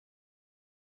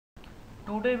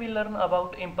Today we learn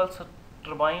about impulse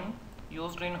turbine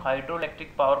used in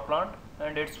hydroelectric power plant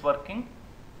and its working.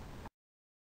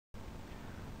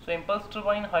 So impulse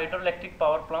turbine hydroelectric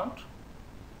power plant.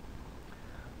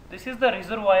 This is the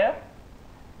reservoir.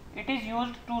 It is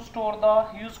used to store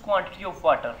the huge quantity of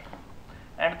water,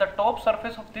 and the top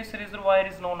surface of this reservoir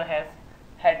is known as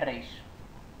headrace.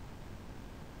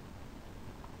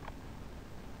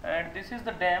 And this is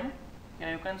the dam.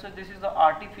 You can say this is the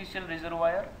artificial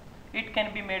reservoir. It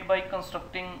can be made by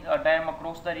constructing a dam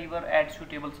across the river at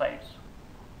suitable sites.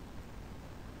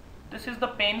 This is the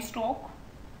penstock.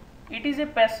 It is a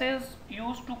passage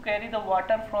used to carry the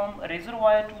water from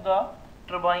reservoir to the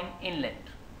turbine inlet.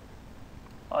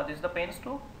 This is the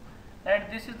penstock, and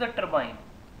this is the turbine.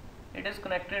 It is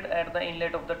connected at the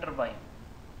inlet of the turbine.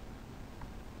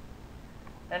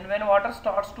 And when water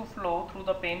starts to flow through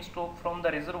the penstock from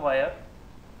the reservoir,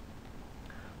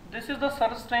 this is the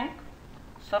surge tank.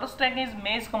 Surge tank is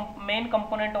main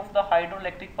component of the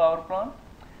hydroelectric power plant.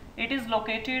 It is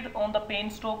located on the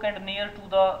penstock and near to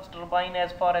the turbine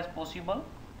as far as possible.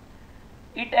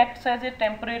 It acts as a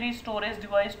temporary storage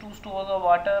device to store the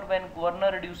water when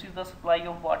governor reduces the supply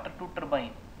of water to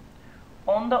turbine.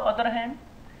 On the other hand,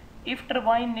 if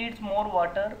turbine needs more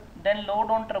water, then load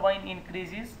on turbine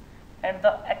increases and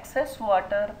the excess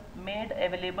water made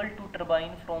available to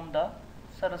turbine from the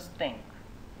surge tank.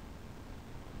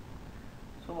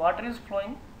 So water is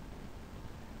flowing.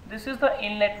 This is the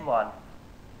inlet valve,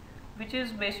 which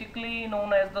is basically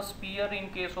known as the spear in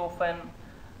case of an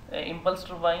impulse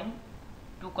turbine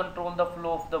to control the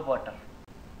flow of the water.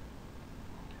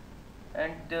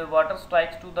 And the water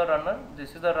strikes to the runner.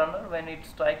 This is the runner. When it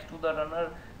strikes to the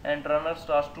runner and runner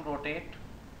starts to rotate,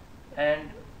 and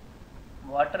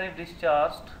water is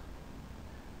discharged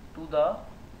to the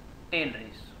tail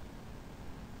race.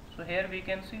 So here we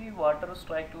can see water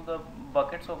strike to the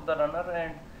buckets of the runner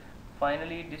and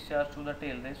finally discharge to the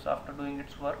tail race after doing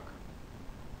its work.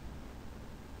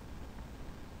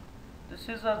 This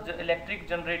is an electric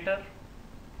generator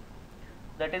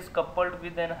that is coupled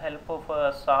with the help of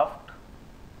a shaft.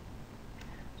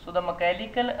 So the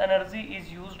mechanical energy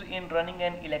is used in running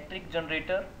an electric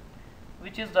generator,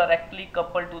 which is directly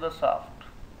coupled to the shaft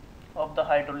of the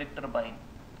hydraulic turbine.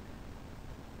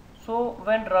 So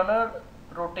when runner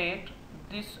rotate,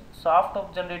 this shaft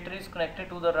of generator is connected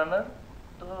to the runner,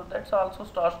 so that also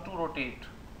starts to rotate,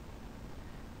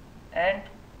 and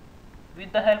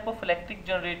with the help of electric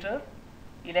generator,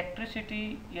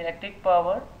 electric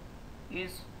power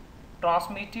is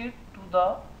transmitted to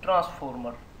the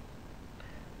transformer,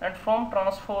 and from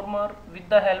transformer with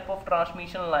the help of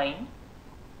transmission line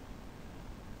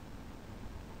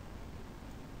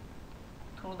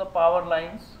through the power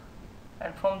lines,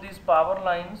 and from these power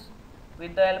lines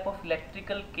with the help of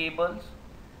electrical cables,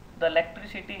 the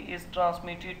electricity is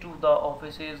transmitted to the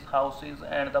offices, houses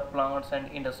and the plants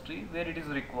and industry where it is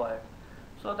required.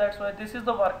 So that's why this is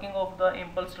the working of the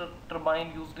impulse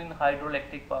turbine used in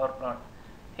hydroelectric power plant.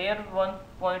 Here one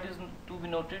point is to be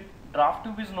noted: draft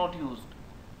tube is not used.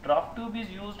 Draft tube is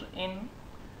used in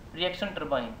reaction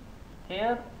turbine.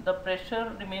 Here the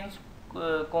pressure remains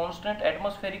constant,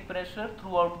 atmospheric pressure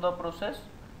throughout the process.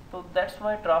 So that's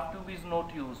why draft tube is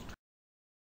not used.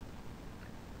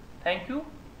 Thank you.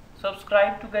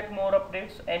 Subscribe to get more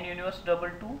updates. Anuniverse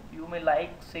 22. You may like,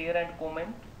 share and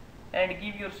comment and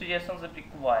give your suggestions if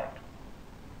required.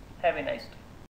 Have a nice day.